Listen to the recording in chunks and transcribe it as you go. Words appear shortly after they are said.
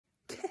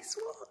guess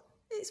what?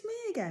 It's me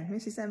again,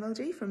 Mrs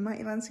MLG from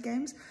Mighty Lancer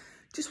Games.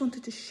 Just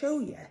wanted to show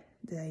you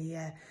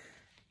the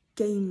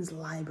games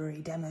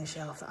library demo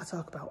shelf that I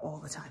talk about all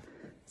the time.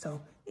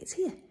 So it's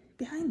here,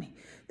 behind me.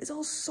 There's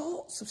all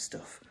sorts of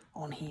stuff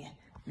on here.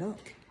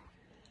 Look,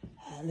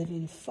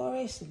 Living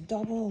Forest and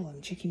Dobble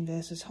and Chicken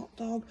versus Hot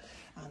Dog.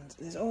 And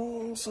there's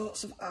all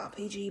sorts of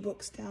RPG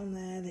books down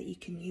there that you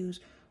can use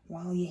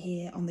while you're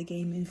here on the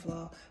gaming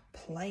floor,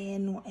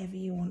 playing whatever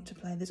you want to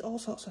play. There's all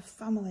sorts of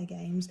family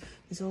games.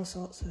 There's all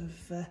sorts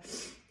of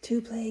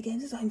two-player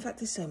games. In fact,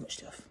 there's so much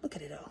stuff. Look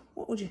at it all.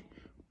 What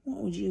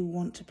would you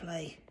want to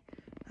play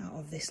out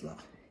of this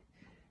lot?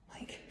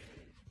 Like,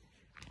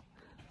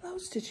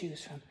 loads to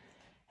choose from.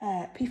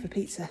 P for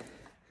Pizza.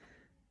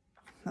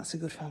 That's a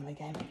good family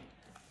game.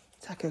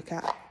 Taco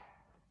Cat.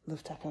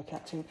 Love Taco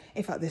Cat too.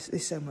 In fact,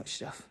 there's so much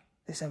stuff.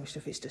 There's so much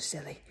stuff, it's just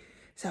silly.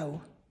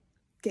 So,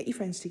 get your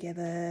friends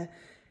together,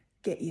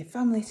 get your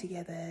family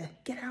together,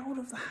 get out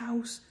of the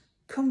house,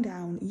 come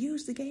down,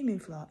 use the gaming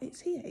floor.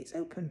 It's here, it's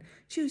open.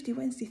 Tuesday,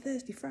 Wednesday,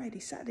 Thursday, Friday,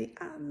 Saturday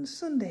and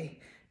Sunday.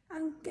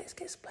 And get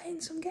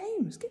playing some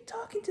games. Get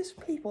talking to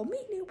some people,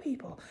 meet new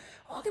people.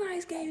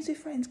 Organise games with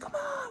friends. Come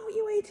on, what are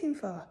you waiting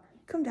for?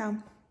 Come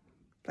down,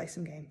 play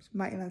some games.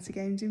 Mighty Lancer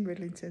Games in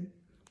Bridlington.